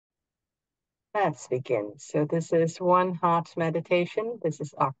Let's begin. So this is One Heart Meditation. This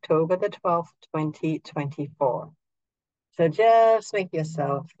is October the 12th, 2024. So just make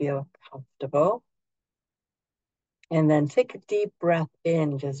yourself feel comfortable. And then take a deep breath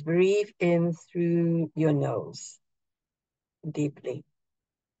in. Just breathe in through your nose deeply.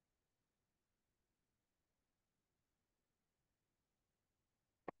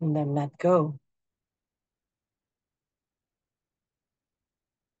 And then let go.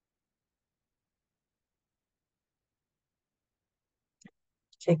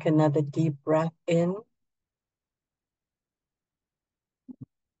 Take another deep breath in.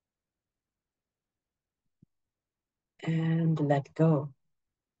 And let go.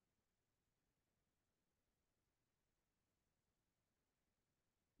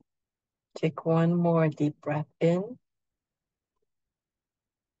 Take one more deep breath in.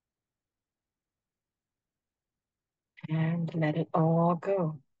 And let it all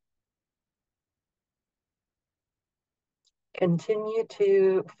go. Continue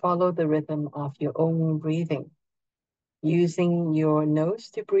to follow the rhythm of your own breathing, using your nose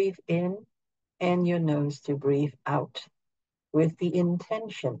to breathe in and your nose to breathe out, with the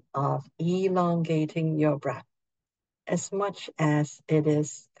intention of elongating your breath as much as it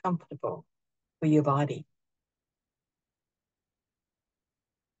is comfortable for your body.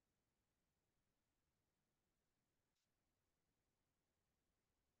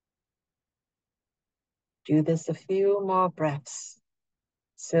 Do this a few more breaths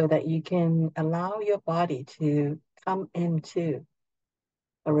so that you can allow your body to come into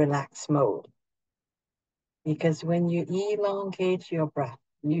a relaxed mode. Because when you elongate your breath,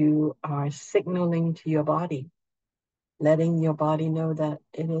 you are signaling to your body, letting your body know that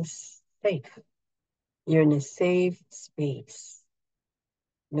it is safe. You're in a safe space.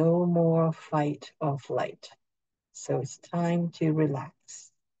 No more fight or flight. So it's time to relax.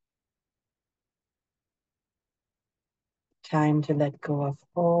 Time to let go of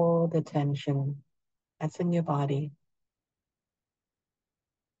all the tension that's in your body.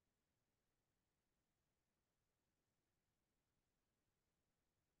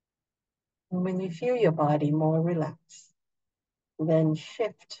 And when you feel your body more relaxed, then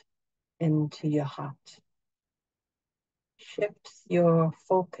shift into your heart. Shift your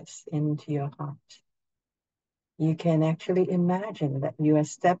focus into your heart. You can actually imagine that you are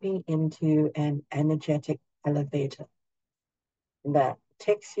stepping into an energetic elevator that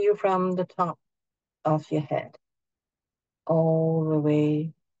takes you from the top of your head all the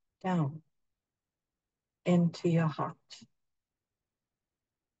way down into your heart.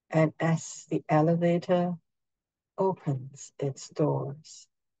 And as the elevator opens its doors,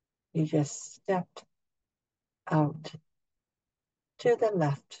 you just stepped out to the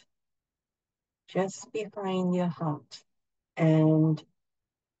left, just behind your heart, and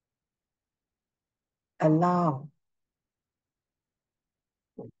allow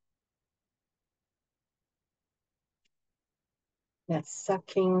that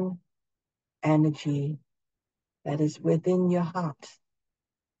sucking energy that is within your heart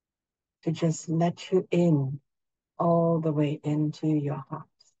to just let you in all the way into your heart.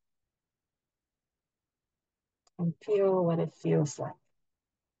 And feel what it feels like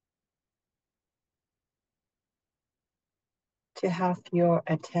to have your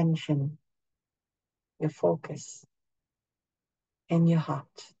attention, your focus in your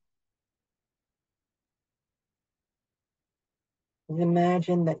heart.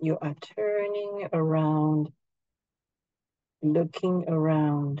 Imagine that you are turning around, looking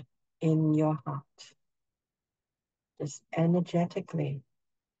around in your heart. Just energetically,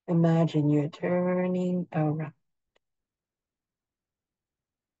 imagine you're turning around.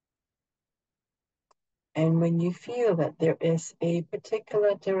 And when you feel that there is a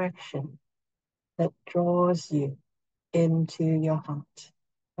particular direction that draws you into your heart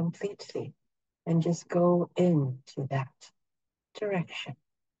completely, and just go into that direction.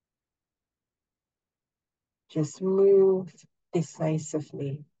 Just move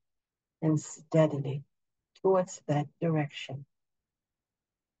decisively and steadily towards that direction.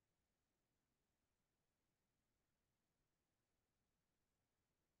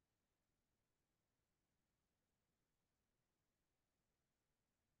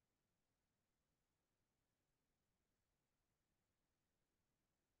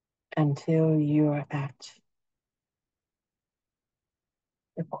 Until you're at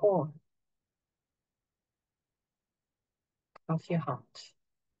the core of your heart.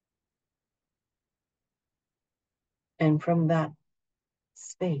 And from that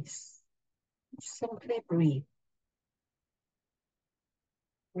space, simply breathe.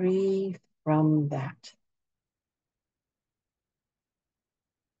 Breathe from that.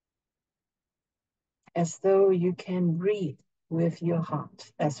 as though you can breathe with your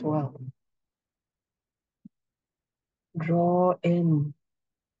heart as well. Draw in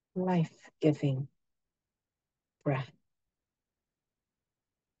life-giving breath.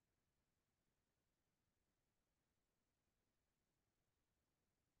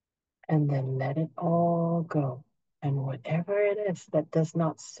 And then let it all go. And whatever it is that does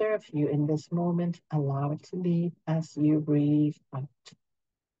not serve you in this moment, allow it to leave as you breathe out.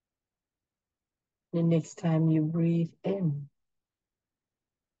 The next time you breathe in,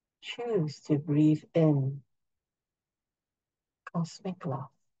 choose to breathe in cosmic love.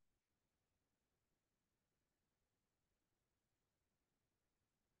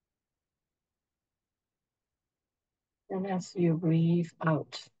 And as you breathe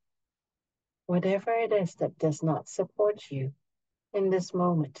out, whatever it is that does not support you in this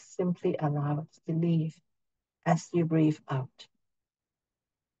moment, simply allow it to leave as you breathe out.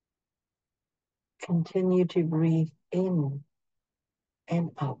 Continue to breathe in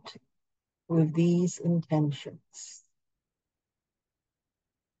and out with these intentions.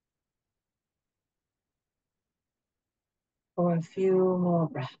 For a few more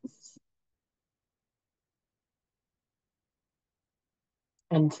breaths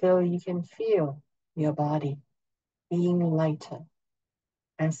until you can feel your body being lighter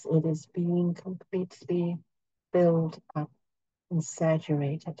as it is being completely filled up and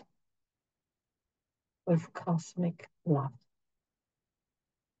saturated with cosmic love.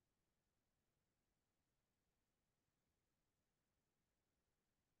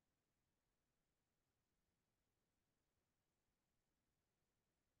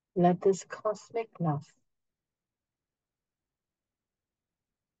 Let this cosmic love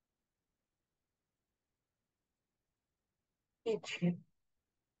teach you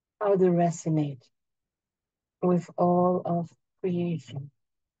how to resonate with all of creation.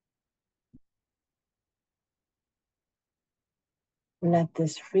 Let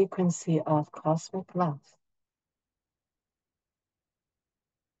this frequency of cosmic love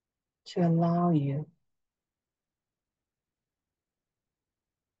to allow you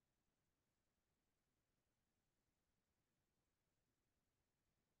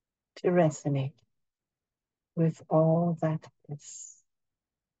to resonate with all that is,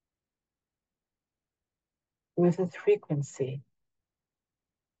 with a frequency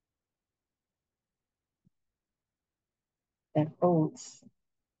that holds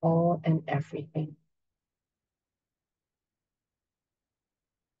all and everything.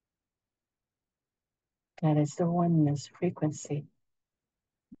 That is the oneness frequency.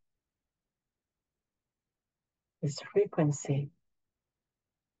 This frequency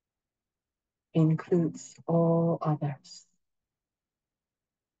includes all others.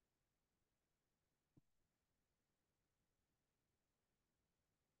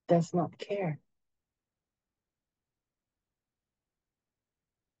 Does not care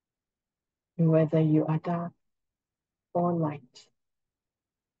whether you are dark or light.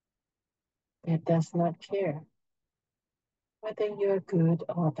 It does not care whether you're good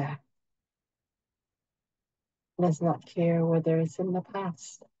or bad. It does not care whether it's in the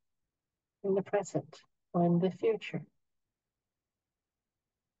past, in the present, or in the future.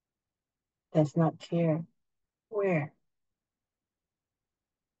 It does not care where.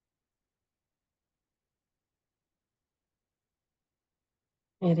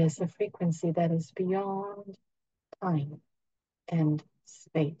 It is a frequency that is beyond time and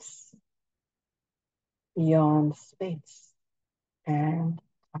space. Beyond space and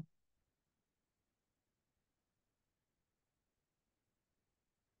time.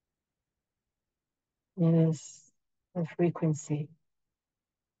 It is the frequency.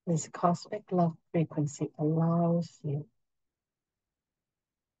 This cosmic love frequency allows you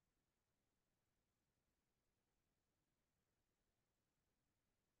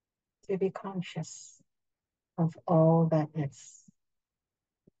to be conscious of all that is.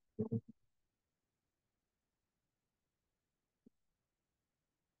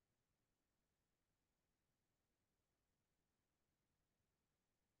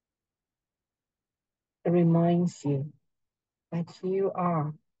 It reminds you that you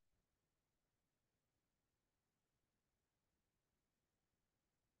are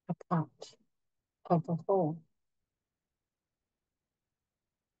a part of the whole.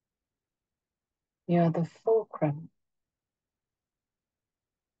 You are the fulcrum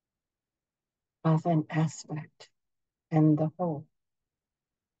of an aspect and the whole,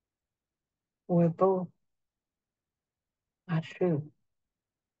 where both are true.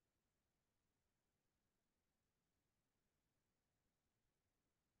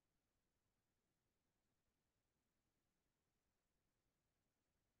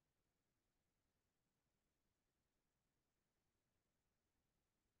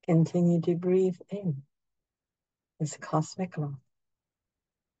 Continue to breathe in this cosmic love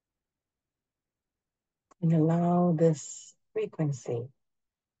and allow this frequency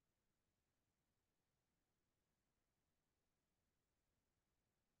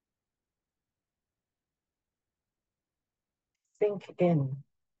sink in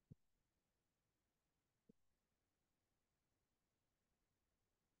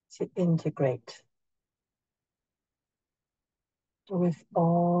to integrate with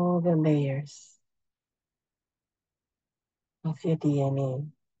all the layers of your DNA,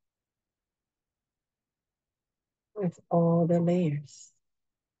 with all the layers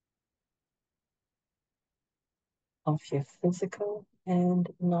of your physical and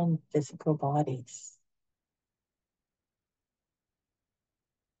non-physical bodies.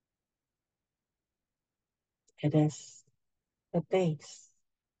 It is the base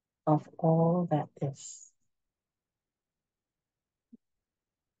of all that is.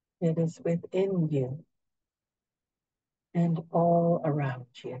 It is within you and all around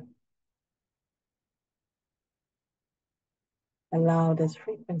you. Allow this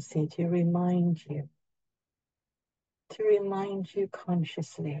frequency to remind you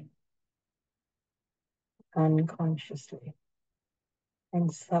consciously, unconsciously,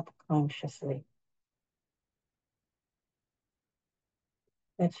 and subconsciously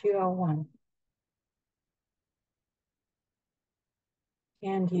that you are one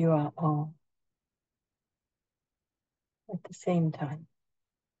and you are all at the same time.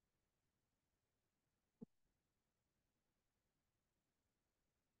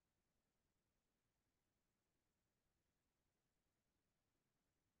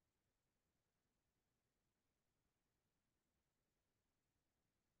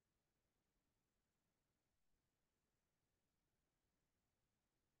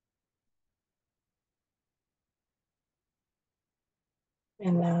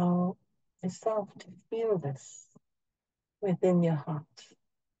 Allow yourself to feel this within your heart.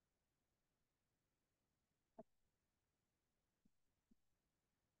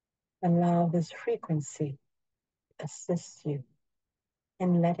 Allow this frequency to assist you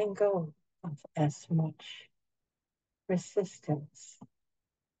in letting go of as much resistance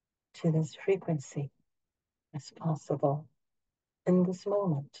to this frequency as possible in this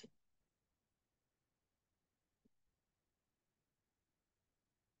moment.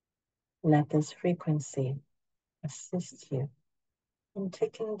 Let this frequency assist you in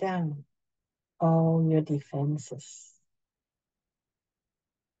taking down all your defenses.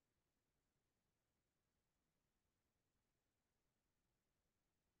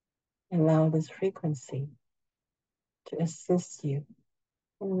 Allow this frequency to assist you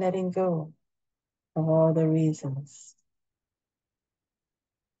in letting go of all the reasons,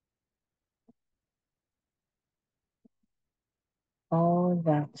 all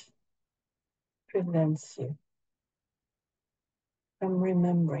that prevents you from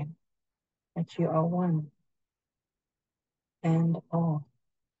remembering that you are one and all.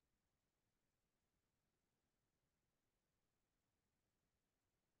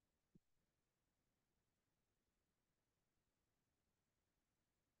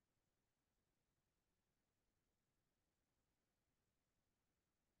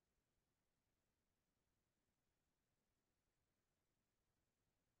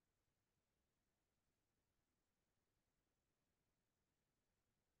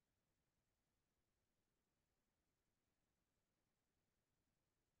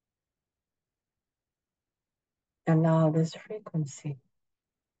 Allow this frequency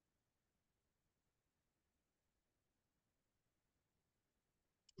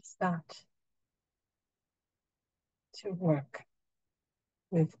to start to work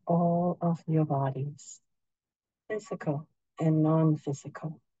with all of your bodies, physical and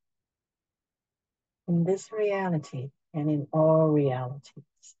non-physical, in this reality and in all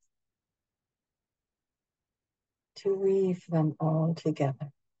realities, to weave them all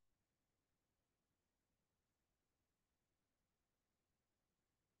together.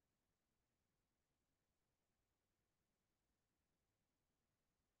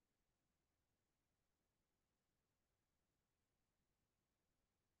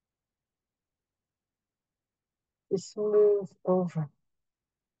 To smooth over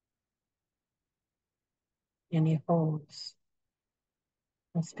any holes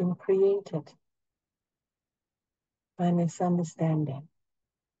that's been created by misunderstanding.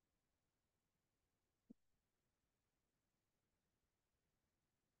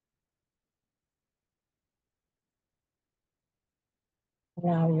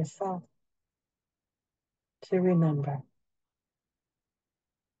 Allow yourself to remember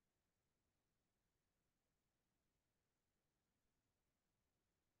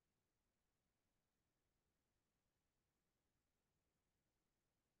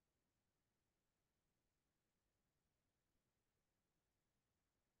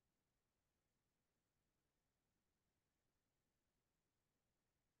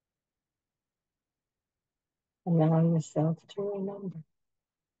Allow yourself to remember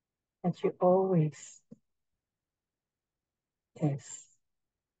that you always is.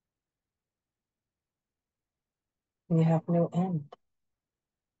 You have no end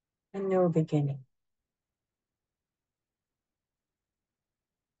and no beginning.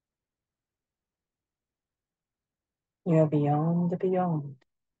 You are beyond the beyond.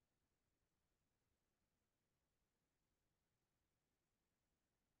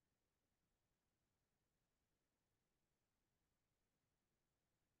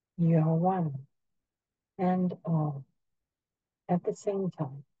 You are one and all at the same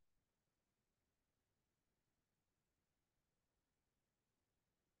time.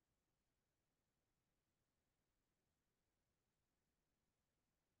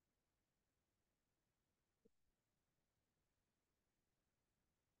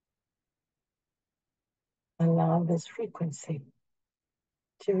 Allow this frequency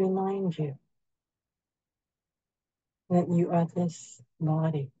to remind you that you are this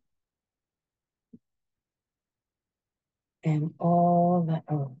body and all that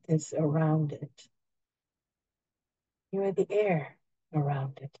is around it. You are the air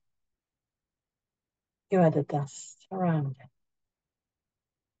around it. You are the dust around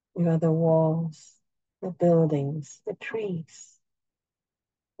it. You are the walls, the buildings, the trees,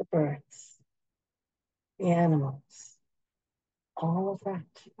 the birds, the animals. All of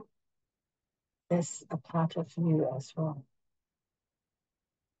that is a part of you as well.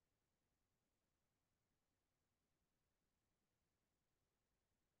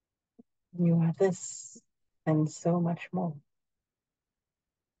 You are this and so much more.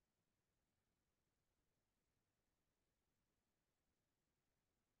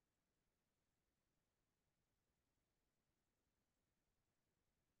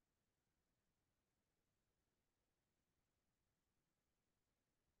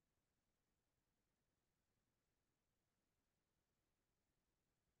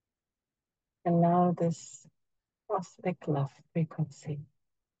 Allow this cosmic love frequency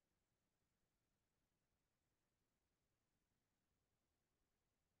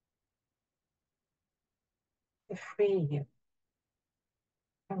to free you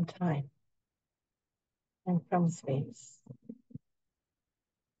from time and from space.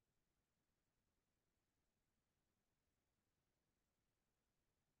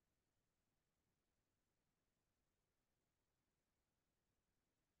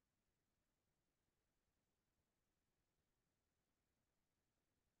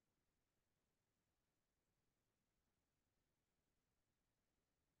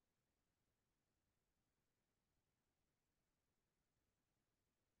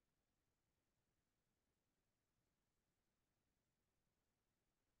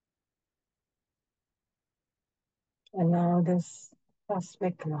 Allow this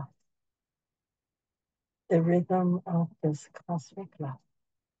cosmic love, the rhythm of this cosmic love,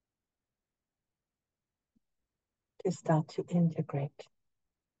 to start to integrate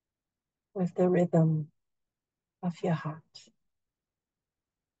with the rhythm of your heart.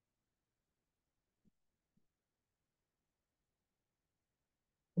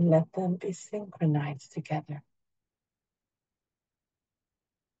 Let them be synchronized together.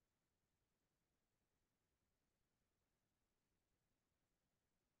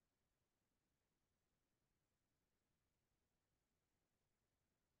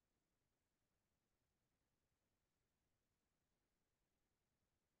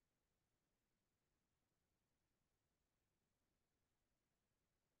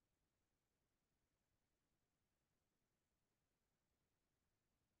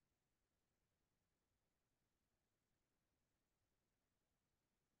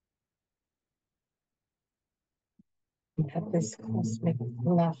 Let this cosmic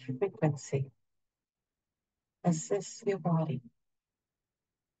love frequency assist your body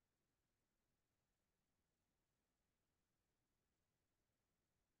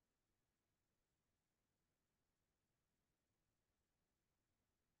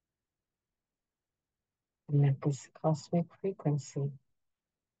and let this cosmic frequency,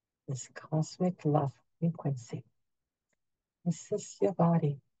 this cosmic love frequency, assist your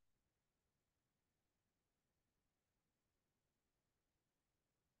body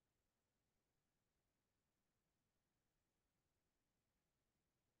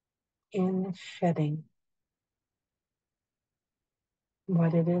in shedding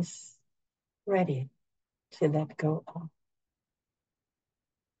what it is ready to let go of.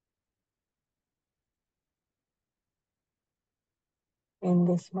 In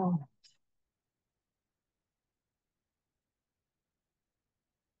this moment,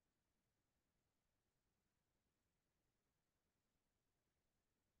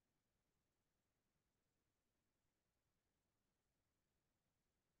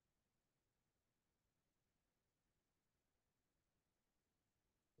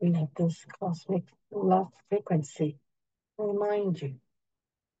 Let this cosmic love frequency remind you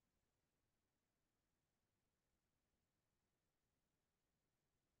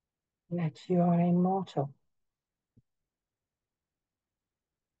that you are immortal.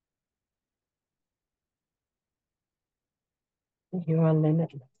 You are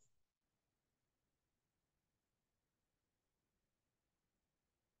limitless.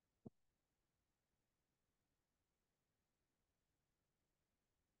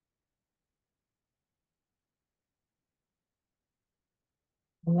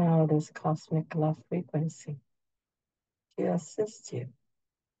 Allow this cosmic love frequency to assist you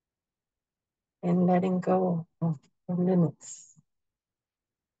in letting go of the limits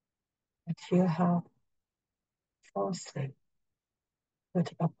that you have falsely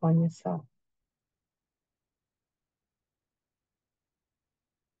put upon yourself.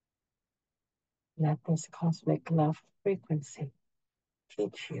 Let this cosmic love frequency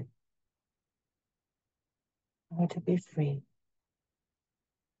teach you how to be free,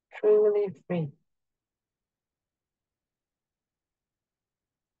 truly free,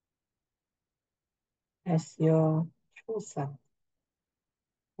 as your true self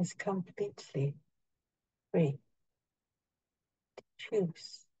is completely free to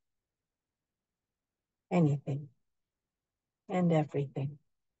choose anything and everything.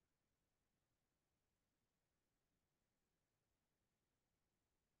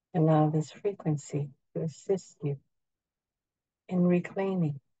 Allow this frequency to assist you in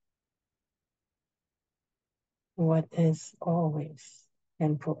reclaiming what is always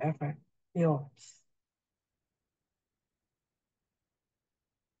and forever yours.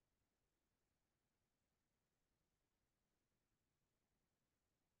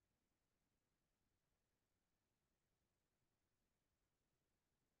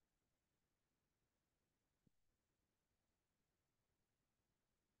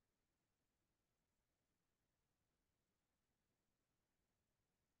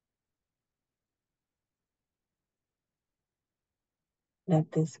 Let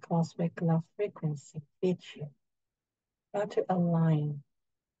this cosmic love frequency teach you how to align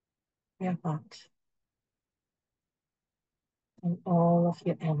your heart and all of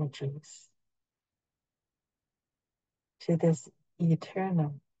your energies to this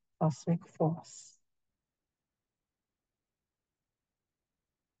eternal cosmic force.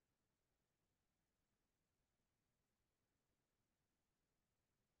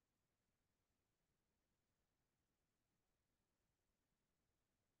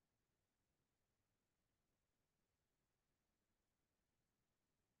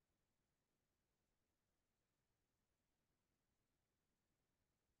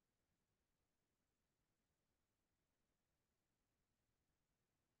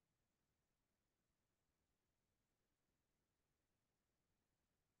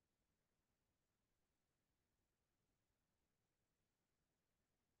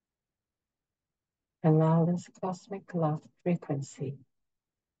 Allow this cosmic love frequency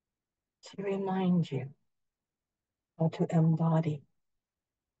to remind you how to embody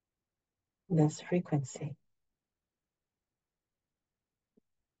this frequency.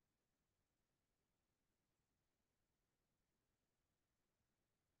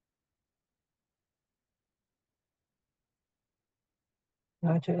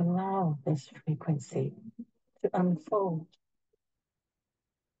 How to allow this frequency to unfold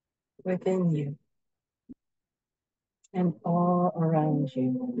within you and all around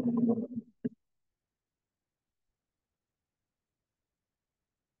you.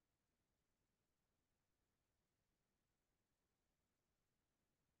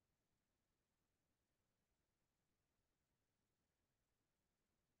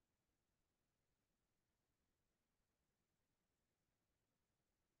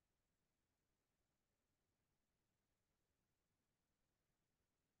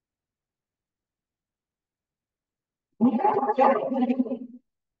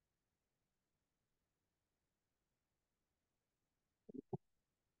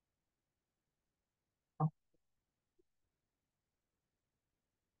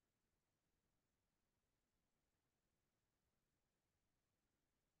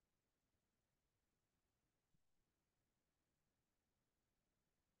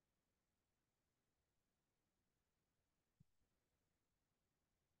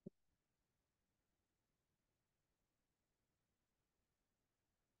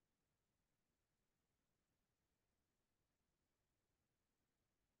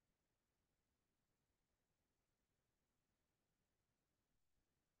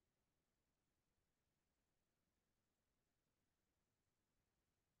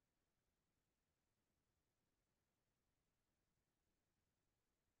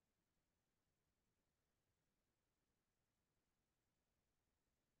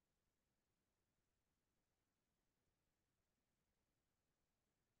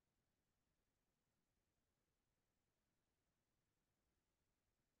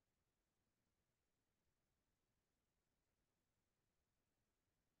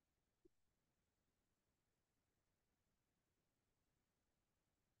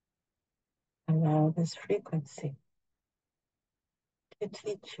 Allow this frequency to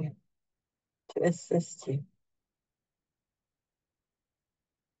teach you, to assist you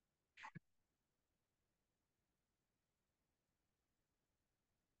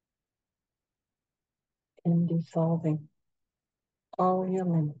in dissolving all your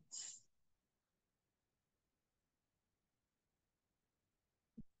limits.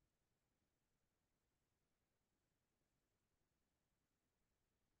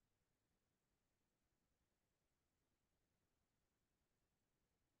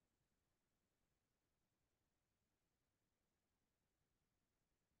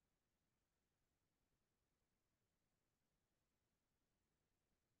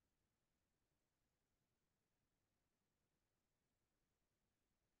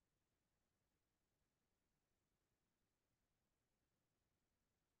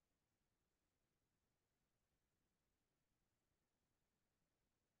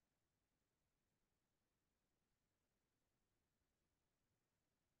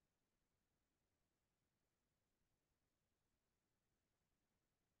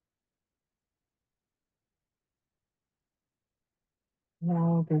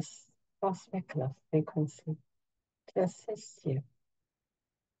 Allow this cosmic love frequency to assist you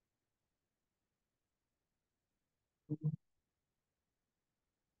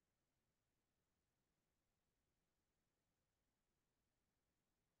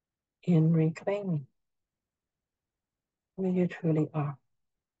in reclaiming who you truly are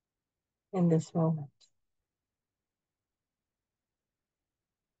in this moment.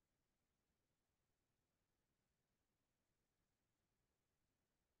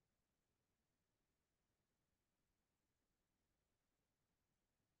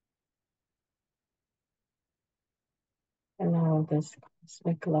 Allow this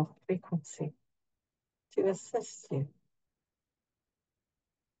cosmic love frequency to assist you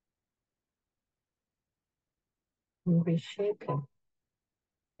in reshaping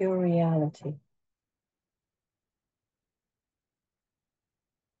your reality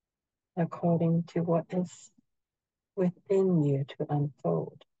according to what is within you to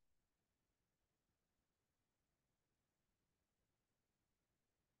unfold.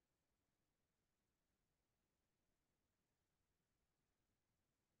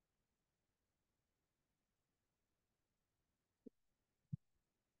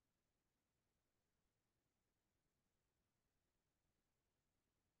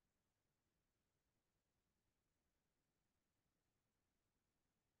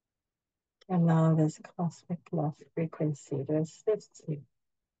 Allow this cosmic love frequency to assist you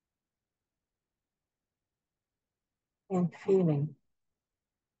in feeling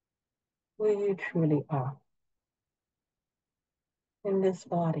who you truly are in this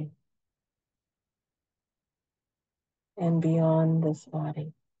body and beyond this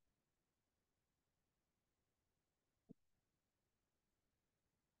body.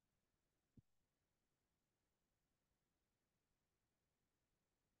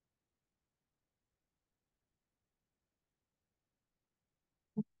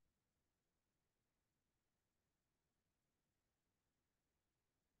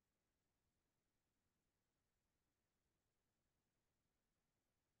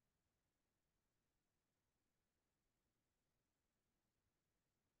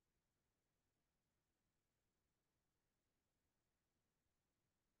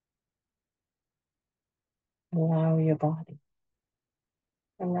 Allow your body,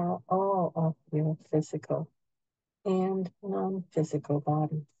 allow all of your physical and non-physical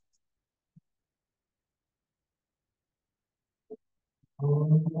bodies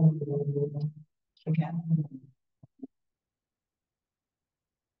together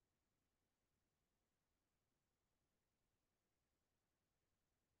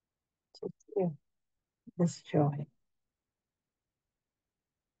to feel this joy.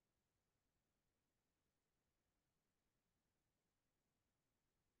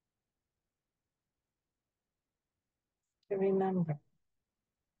 To remember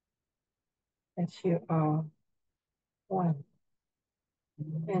that you are one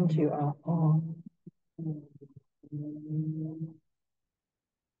and you are all.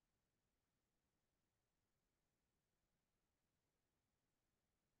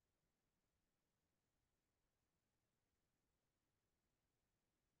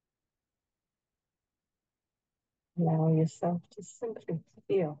 Allow yourself to simply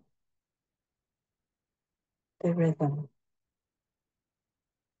feel the rhythm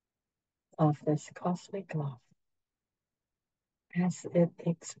of this cosmic love as it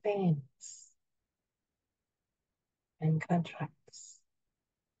expands and contracts.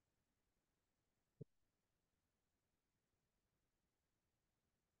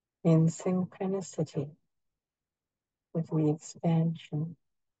 in synchronicity with the expansion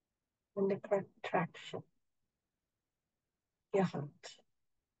and the contraction of your heart.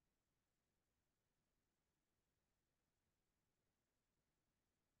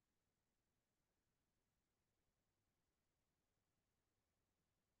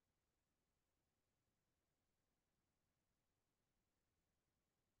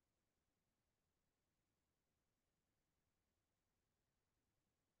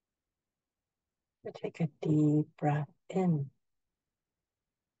 So take a deep breath in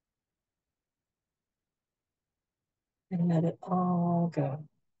and let it all go.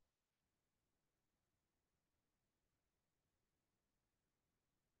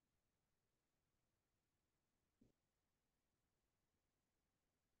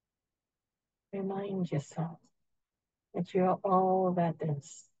 Remind yourself that you are all that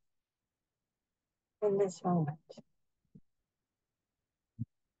is in this moment.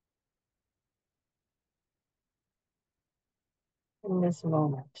 In this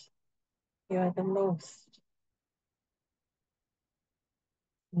moment, you are the most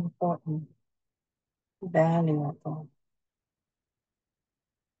important, valuable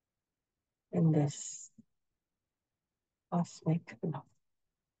in this cosmic love.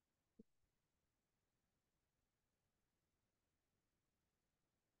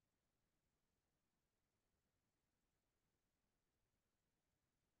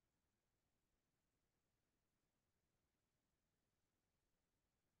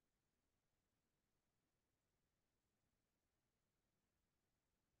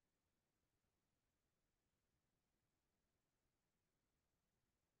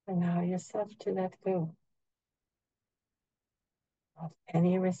 Allow yourself to let go of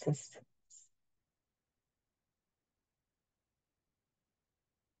any resistance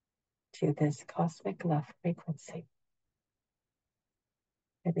to this cosmic love frequency.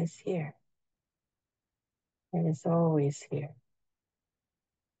 It is here. It is always here,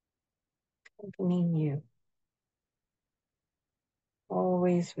 accompanying you,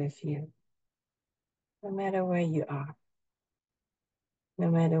 always with you, no matter where you are, no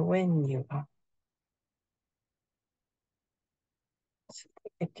matter when you are. So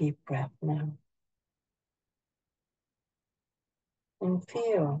take a deep breath now and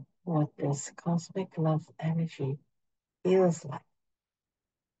feel what this cosmic love energy feels like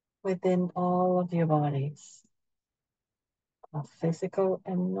within all of your bodies, of physical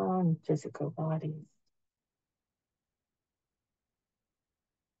and non-physical bodies.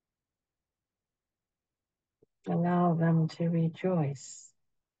 Allow them to rejoice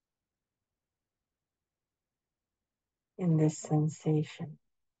in this sensation.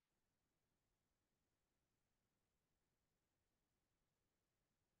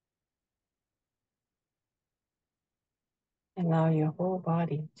 Allow your whole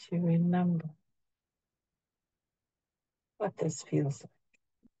body to remember what this feels like.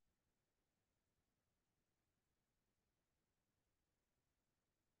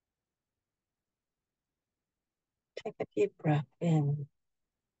 Take a deep breath in.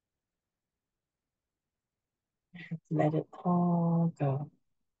 Let it all go.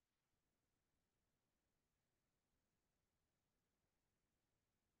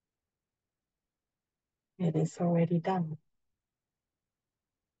 It is already done.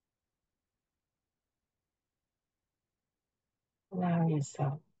 Allow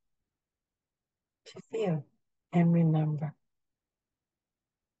yourself to feel and remember.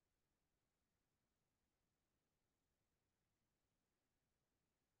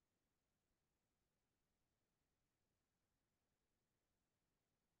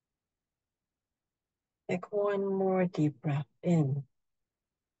 Take one more deep breath in.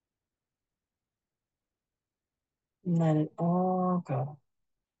 Let it all go.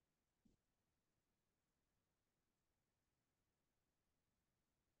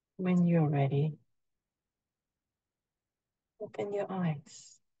 When you're ready, open your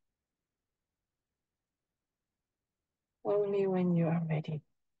eyes. Only when you are ready.